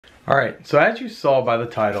Alright, so as you saw by the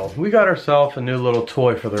title, we got ourselves a new little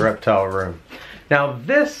toy for the Reptile Room. Now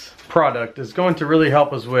this product is going to really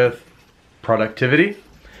help us with productivity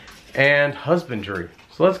and husbandry.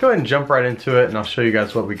 So let's go ahead and jump right into it and I'll show you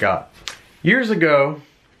guys what we got. Years ago,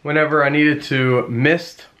 whenever I needed to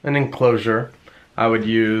mist an enclosure, I would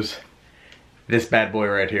use this bad boy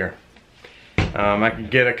right here. I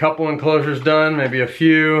could get a couple enclosures done, maybe a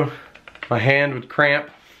few. My hand would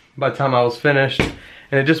cramp by the time I was finished.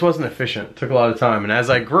 And it just wasn't efficient. It took a lot of time. And as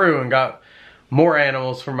I grew and got more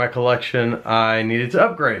animals for my collection, I needed to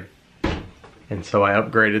upgrade. And so I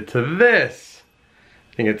upgraded to this.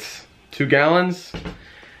 I think it's 2 gallons.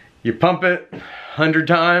 You pump it 100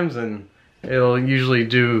 times and it'll usually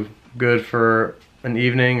do good for an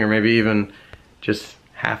evening or maybe even just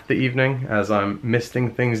half the evening as I'm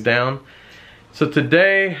misting things down. So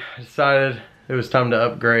today I decided it was time to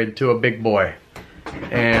upgrade to a big boy.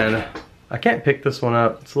 And I can't pick this one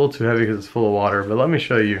up. It's a little too heavy because it's full of water, but let me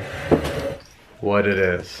show you what it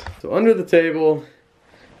is. So under the table,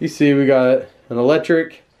 you see we got an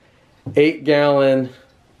electric 8-gallon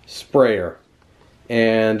sprayer.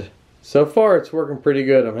 And so far it's working pretty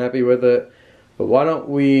good. I'm happy with it. But why don't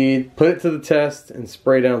we put it to the test and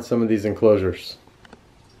spray down some of these enclosures.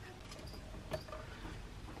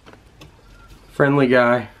 Friendly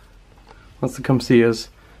guy wants to come see us.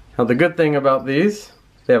 Now the good thing about these,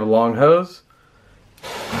 they have a long hose.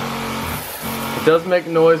 It does make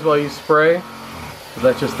noise while you spray, but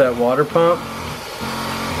that's just that water pump.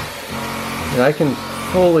 And I can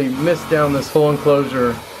fully mist down this whole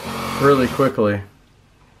enclosure really quickly.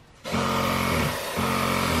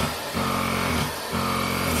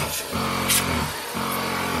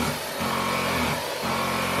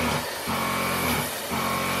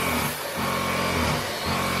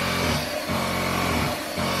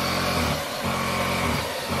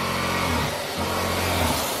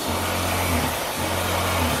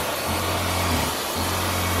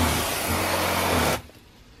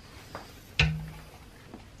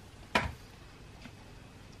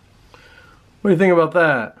 What do you think about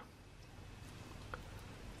that?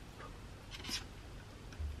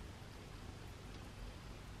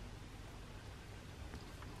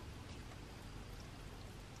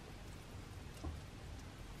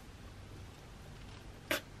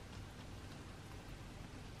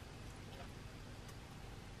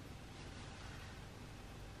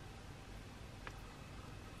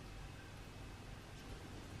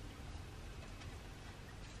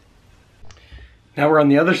 Now we're on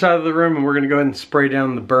the other side of the room and we're going to go ahead and spray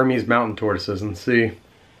down the Burmese mountain tortoises and see.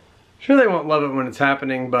 Sure, they won't love it when it's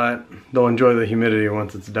happening, but they'll enjoy the humidity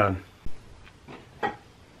once it's done.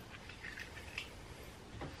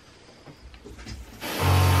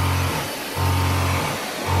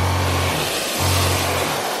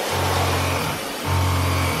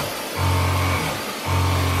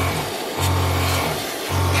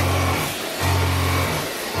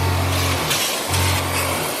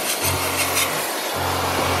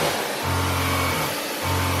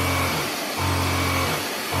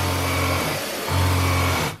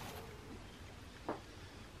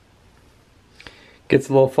 Gets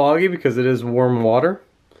a little foggy because it is warm water,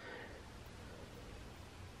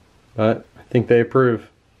 but I think they approve.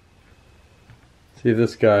 See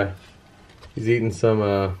this guy, he's eating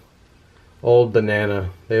some old banana.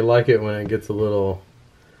 They like it when it gets a little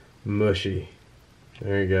mushy.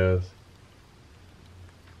 There he goes.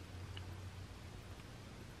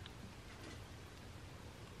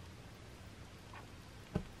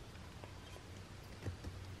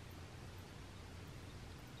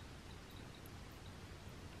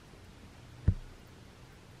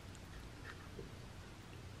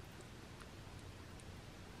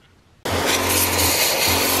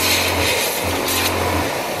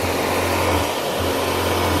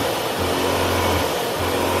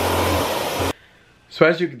 So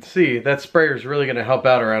as you can see, that sprayer is really going to help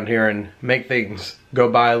out around here and make things go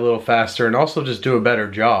by a little faster and also just do a better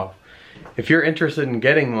job. If you're interested in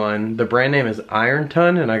getting one, the brand name is Iron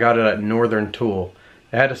Ton and I got it at Northern Tool.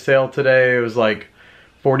 They had a sale today. It was like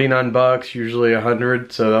 49 bucks, usually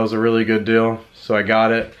 100, so that was a really good deal. So I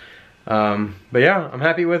got it. But yeah, I'm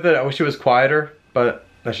happy with it. I wish it was quieter, but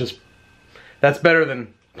that's better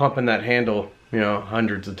than pumping that handle, you know,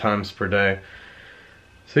 hundreds of times per day.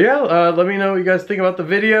 So yeah, let me know what you guys think about the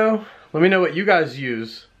video. Let me know what you guys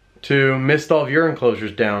use to mist all of your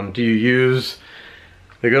enclosures down. Do you use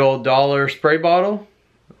the good old dollar spray bottle?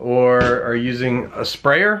 Or are you using a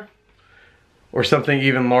sprayer? Or something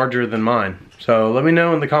even larger than mine? So let me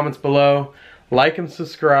know in the comments below. Like and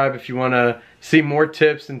subscribe if you want to see more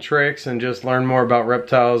tips and tricks and just learn more about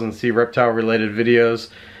reptiles and see reptile related videos.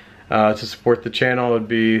 to support the channel. It would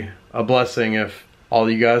be a blessing if all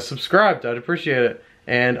you guys subscribed. I'd appreciate it.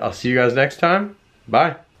 And I'll see you guys next time.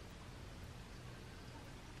 Bye.